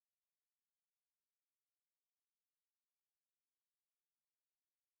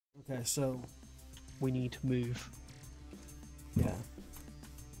Okay, so we need to move. yeah.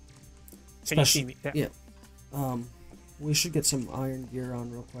 Can you see me? Yeah. We should get some iron gear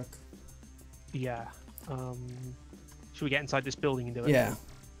on real quick. Yeah. Should we get inside this building and do it? Yeah.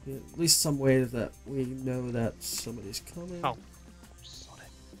 At least some way that we know that somebody's coming. Oh, sorry.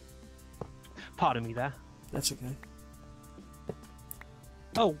 Pardon me there. That's okay.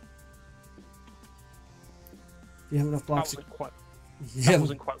 Oh, You have enough blocks. That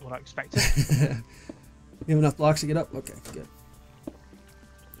wasn't quite what I expected. You have enough blocks to get up? Okay, good.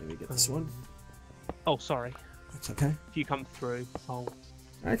 Maybe get this one. Oh, sorry. That's okay. If you come through, I'll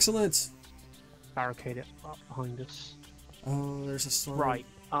Excellent. barricade it up behind us. Oh, there's a slime. Right.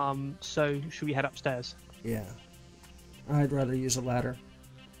 So should we head upstairs? Yeah. I'd rather use a ladder.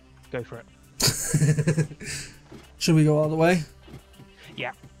 Go for it. Should we go all the way?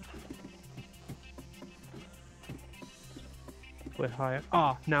 Yeah. We're higher.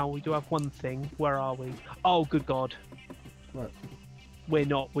 Ah, now we do have one thing. Where are we? Oh, good God. What? We're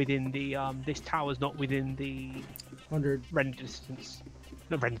not within the, this tower's not within the 100. render distance.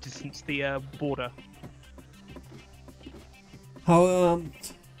 Not render distance, the, border. How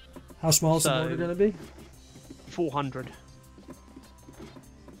small is the border So- gonna be? 400.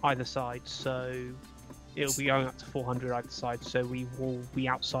 Either side, so it'll be going up to 400 either side, so we will be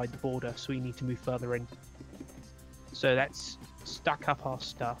outside the border, so we need to move further in. So let's stack up our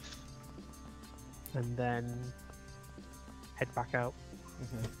stuff and then head back out.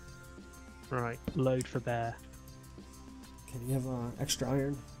 Okay. Right, load for bear. Can you have extra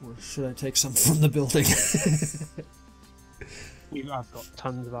iron, or should I take some from the building? I've got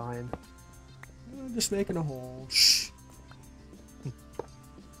tons of iron. I'm just making a hole. Shh.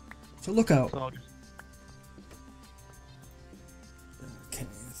 So look out. So I'll just, Okay,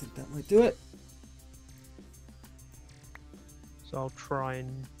 I think that might do it. so I'll try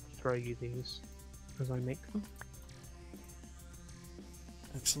and throw you these as I make them.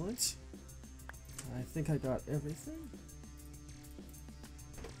 Excellent. I think I got everything.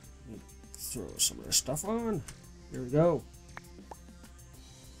 Let me throw some of this stuff on. Here we go.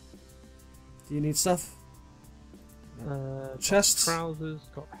 Do you need stuff? Chests? Got trousers,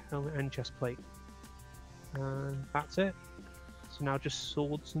 got helmet and chest plate. And that's it. So now just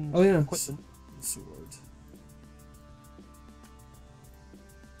swords and Oh yeah, equipment. sword.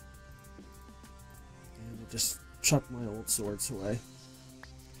 And I just chuck my old swords away.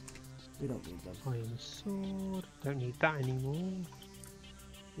 We don't need them. Iron sword. Don't need that anymore.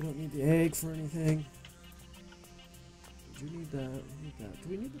 We don't need the egg for anything. Do you need that? We need that. Do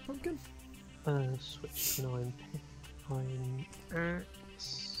we need the pumpkin? Switch to an iron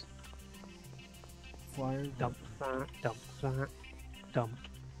axe. Fire. Dump that. Dump that. Dump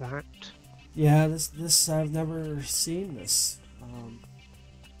that. Yeah, this I've never seen this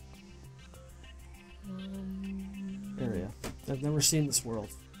area. I've never seen this world.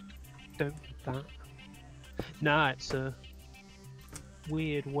 Don't need that. Nah, it's a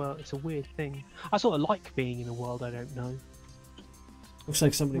weird world. It's a weird thing. I sort of like being in a world I don't know. Looks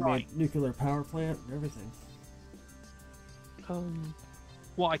like somebody Right. made nuclear power plant and everything.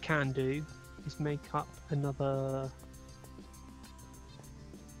 What I can do is make up another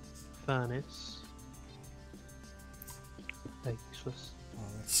furnace. They're useless. Oh,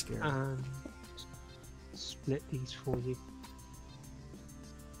 that's scary. And split these for you.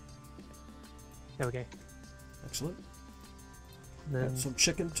 There we go. Excellent. And then Got some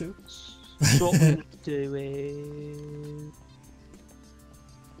chicken too. so what we need to do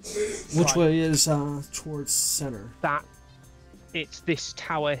is Which Right. way is towards center? that. It's this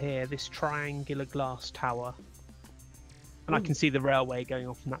tower here, this triangular glass tower. And I Ooh. can see the railway going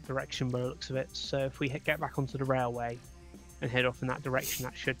off in that direction by the looks of it. So if we get back onto the railway and head off in that direction,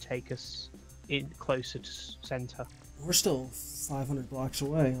 that should take us in closer to centre. We're still 500 blocks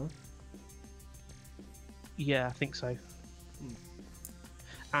away, huh? Yeah, I think so.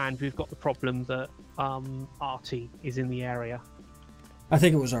 And we've got the problem that Artie is in the area, I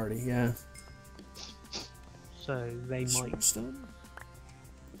think it was already, yeah. so they might Stone?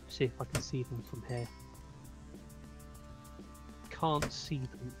 see if I can see them from here. Can't see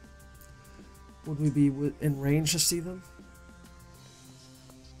them. Would we be in range to see them?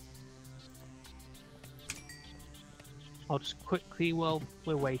 I'll just quickly, while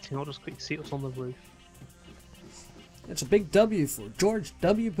we're waiting, I'll just quickly see what's on the roof. It's a big W for George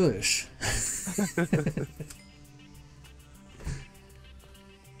W. Bush.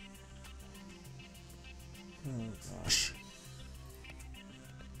 Oh gosh.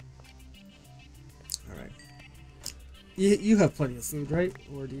 Alright. You have plenty of food, right?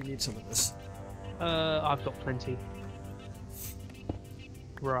 Or do you need some of this? I've got plenty.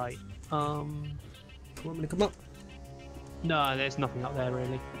 Right. You want me to come up? No, there's nothing up there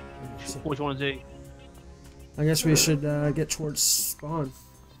really. What do you want to do? I guess we should get towards spawn.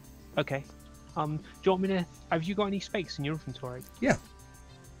 Okay. Do you want me to? Have you got any space in your inventory? Yeah.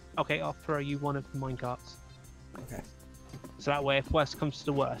 Okay, I'll throw you one of the minecarts. Okay. So that way, if worst comes to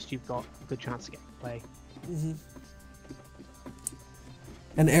the worst, you've got a good chance to get away. Mm-hmm.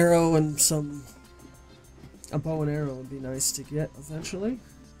 An arrow and a bow and arrow would be nice to get eventually.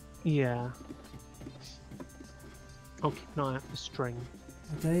 Yeah. I'll keep an eye out for string.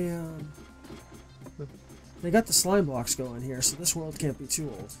 But they got the slime blocks going here, so this world can't be too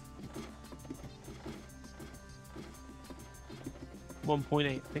old. 1.8,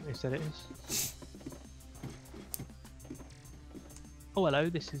 I think they said it is. Oh, hello,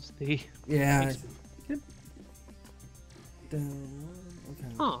 this is the... Yeah. Get down one.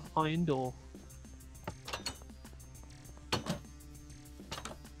 Okay. Ah, iron door.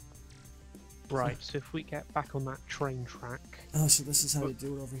 Right, so if we get back on that train track... Oh, so this is how you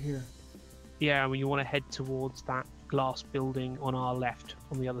do it over here. Yeah, when you want to head towards that glass building on our left,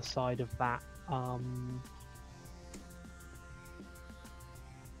 on the other side of that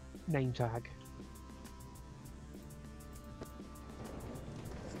name tag.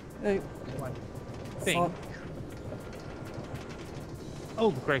 Hey. So I think...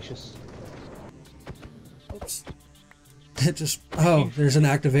 Oh, gracious. Oops. It just... Oh, there's an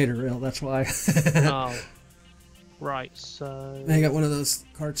activator rail, that's why. Oh. Right, so... I got one of those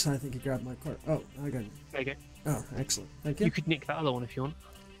carts, I think you grabbed my cart. Oh, I got it. There you go. Oh, excellent. Thank you. You could nick that other one if you want.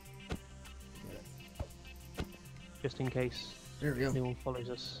 Just in case There we go. anyone follows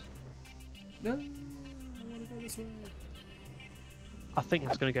us. No, I want to go this way. I think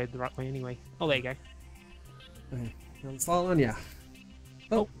that's going to go the right way anyway. Oh, there you go. Okay, I'm following ya.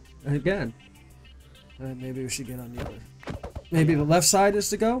 Oh, again. Maybe we should get on the other. Maybe the left side is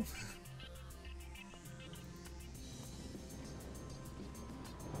to go?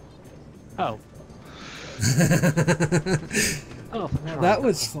 Oh. Oh, That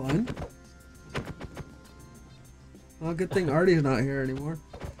was fun. Well, good thing Artie's not here anymore.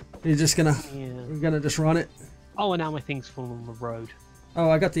 You're just gonna... Yeah. We're gonna just run it? Oh, and now my thing's fallen on the road. Oh,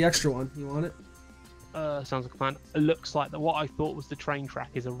 I got the extra one. You want it? Sounds like a plan. It looks like that what I thought was the train track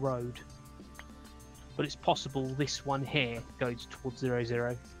is a road. But it's possible this one here goes towards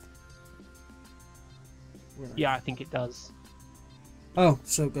 00. Where? Yeah, I think it does. Oh,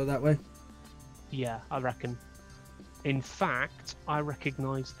 so go that way? Yeah, I reckon. In fact, I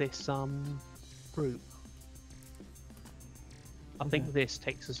recognise this route. I think this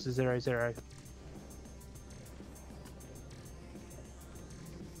takes us to 00.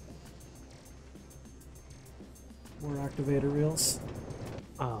 More activator reels.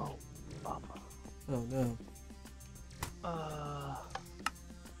 Oh, Papa. Oh no. Uh,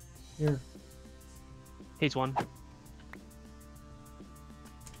 Here. Here's one.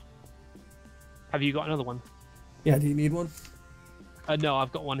 Have you got another one? Yeah, do you need one? No,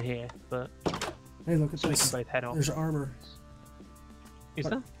 I've got one here, but Hey, look at so we this. can both head off. There's armor. Is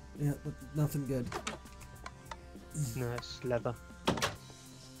there? Yeah, but nothing good. No, it's leather.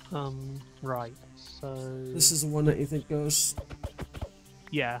 Right, so... This is the one that you think goes...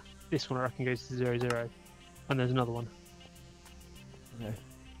 Yeah, this one I reckon goes to 00. And there's another one. Okay.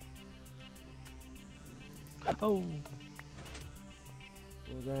 Oh,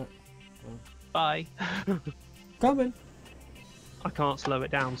 What was that? Oh. bye. Coming! I can't slow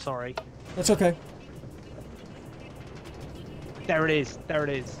it down, sorry. That's okay. There it is, there it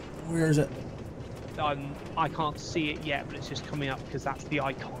is. Where is it? I can't see it yet, but it's just coming up because that's the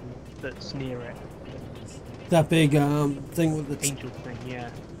icon that's near it. That big thing with the... Angel thing, yeah.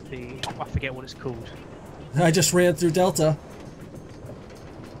 I forget what it's called. I just ran through Delta.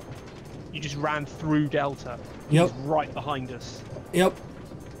 You just ran through Delta. Yep. He's right behind us. Yep.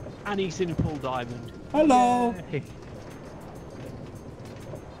 And he's in Full Diamond. Hello! Yay.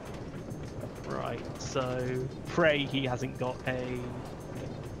 Right, so pray he hasn't got a...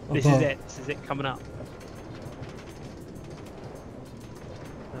 This is it. This is it coming up.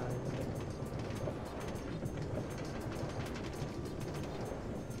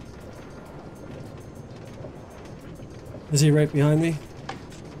 Is he right behind me?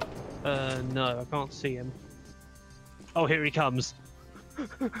 No, I can't see him. Oh, here he comes.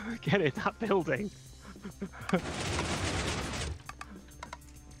 Get in that building.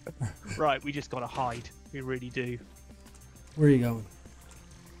 Right, we just gotta hide. We really do. Where are you going?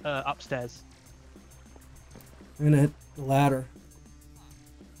 Upstairs. I'm gonna hit the ladder.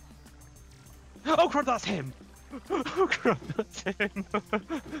 Oh crap, that's him! Oh crap, that's him!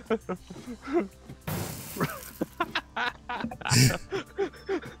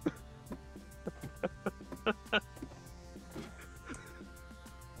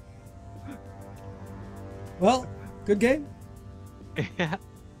 Good game? Yeah.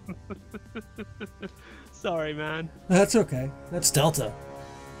 Sorry, man. That's okay. That's Delta.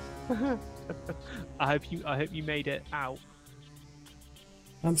 I hope you made it out.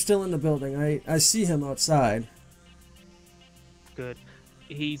 I'm still in the building. I see him outside. Good.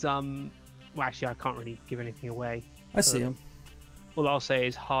 He's well, actually I can't really give anything away. I see him. All I'll say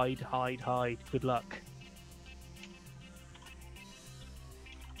is hide, hide, hide. Good luck.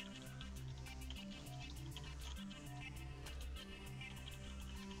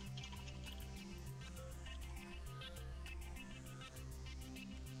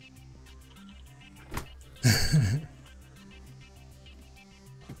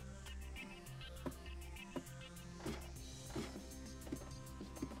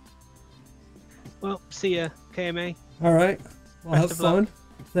 Well, see ya, KMA. All right. Well, Best have of fun. luck.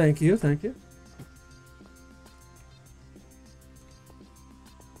 Thank you. Thank you.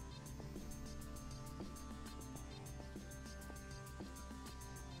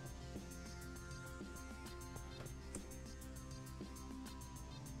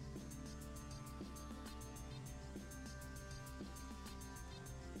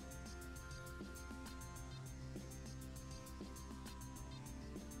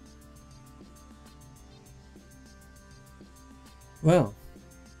 Well,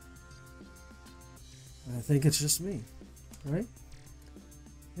 I think it's just me, right?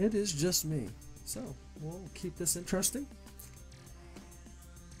 It is just me. So, we'll keep this interesting.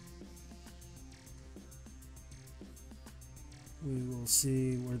 We will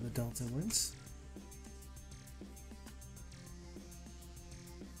see where the Delta wins.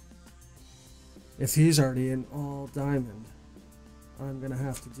 If he's already in all diamond, I'm going to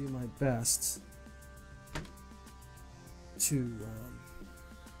have to do my best to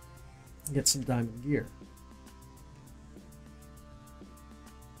get some diamond gear.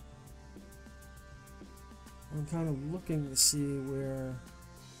 I'm kind of looking to see where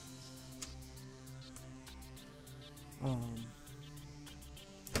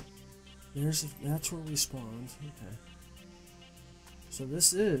that's where we spawned. Okay, so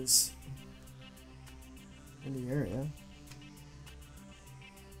this is in the area.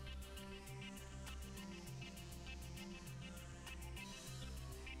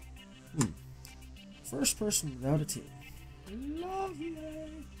 First person without a team.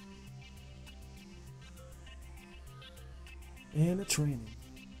 Lovely. And a training.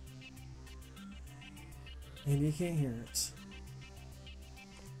 And you can't hear it.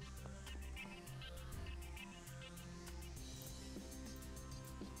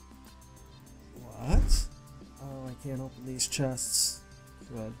 What? Oh, I can't open these chests.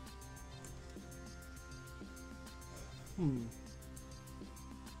 Good.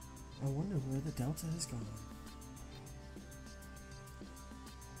 I wonder where the Delta has gone.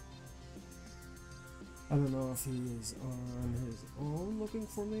 I don't know if he is on his own looking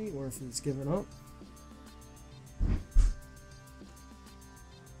for me or if he's given up.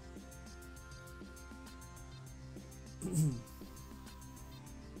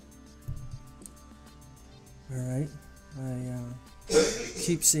 Alright, I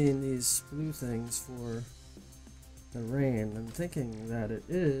keep seeing these blue things for the rain. I'm thinking that it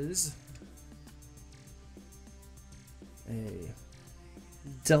is a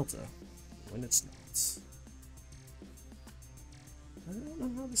Delta when it's not. I don't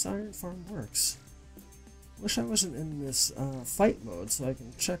know how this iron farm works. Wish I wasn't in this fight mode so I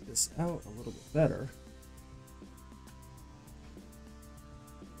can check this out a little bit better.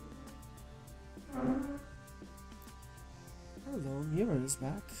 Hello, Mira is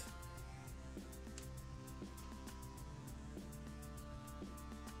back.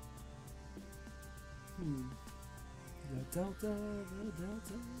 The Delta.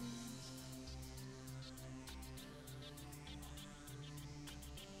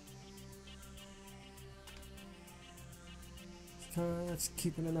 Let's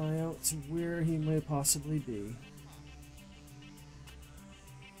keeping an eye out to where he may possibly be.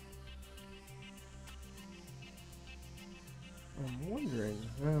 I'm wondering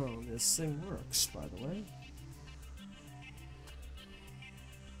how this thing works, by the way.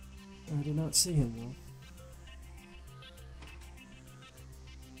 I do not see him though.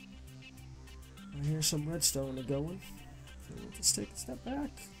 I hear some redstone going. So we'll just take a step back.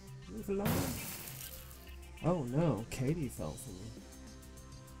 Move along. Oh no, Katie fell for me.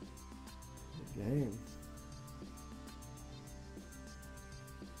 Good game.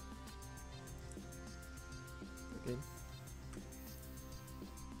 Good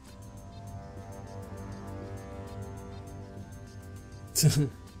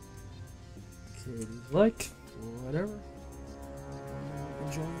game. Katie's like, whatever.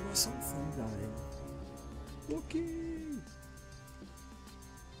 Enjoying myself, I'm dying. Spooky!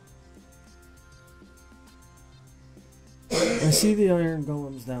 I see the iron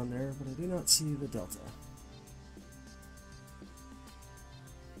golems down there, but I do not see the delta.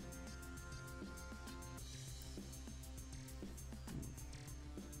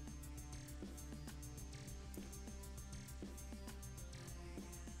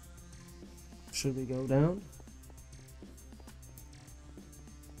 Should we go down?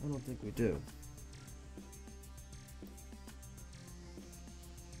 I don't think we do.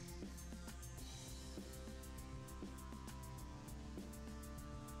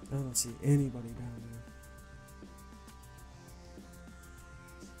 I don't see anybody down there.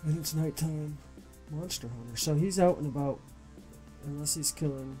 And it's nighttime. Monster Hunter. So he's out and about. Unless he's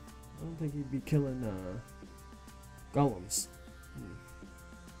killing... I don't think he'd be killing golems.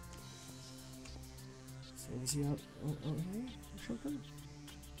 So is he out here or something?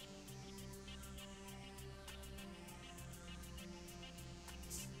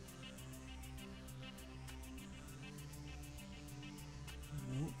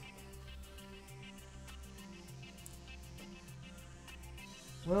 Nope.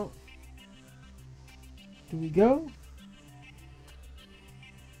 Well, do we go?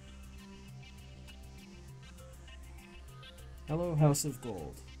 Hello, House of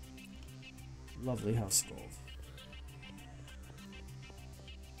Gold. Lovely House of Gold.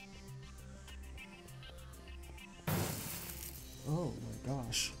 Oh my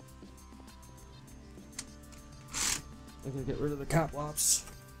gosh. I gotta get rid of the catlops.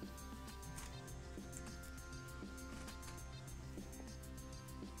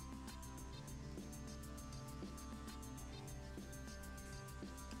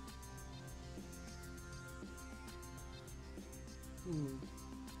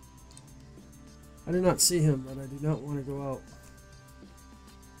 I do not see him, but I do not want to go out.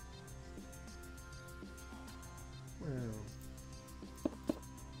 Well,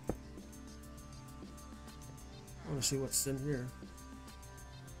 I want to see what's in here.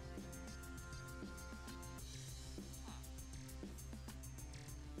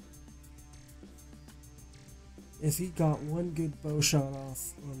 If he got one good bow shot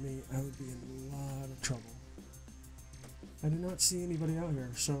off on me, I would be in a lot of trouble. I do not see anybody out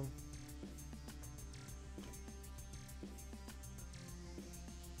here, so...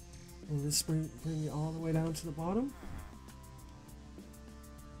 Will this bring me all the way down to the bottom?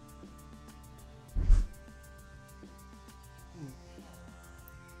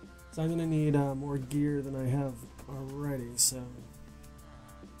 So I'm going to need more gear than I have already, so...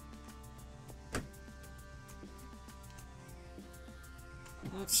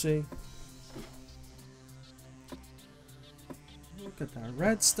 Let's see. Look at the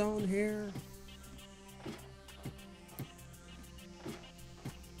redstone here.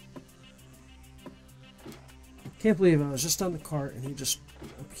 Can't believe I was just on the cart and he just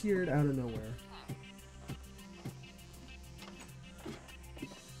appeared out of nowhere.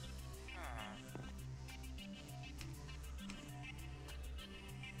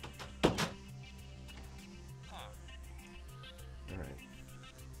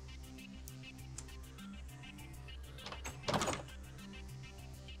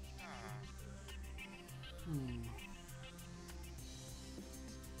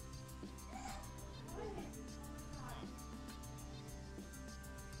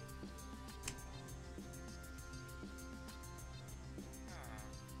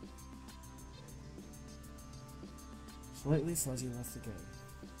 Slightly fuzzy left the game.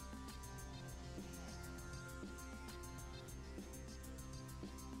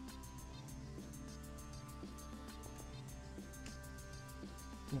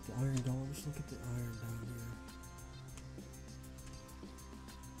 Got the iron golems. Look at the iron down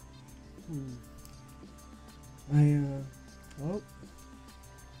here. Oh.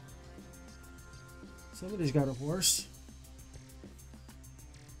 Somebody's got a horse.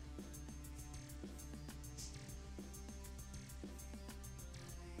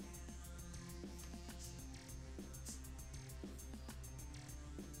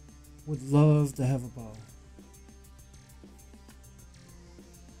 Would love to have a bow.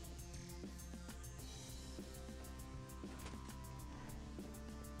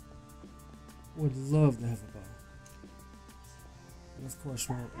 Would love to have a bow. And of course,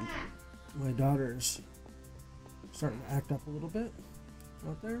 my daughter's starting to act up a little bit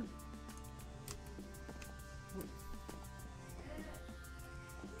out there.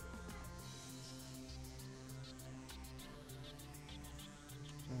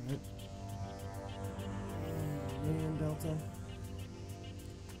 Alright. Man, Delta.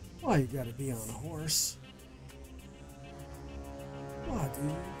 Why you gotta be on a horse? Why,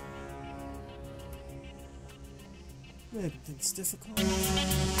 dude? Maybe it's difficult.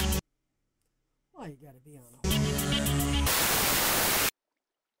 Why you gotta be on a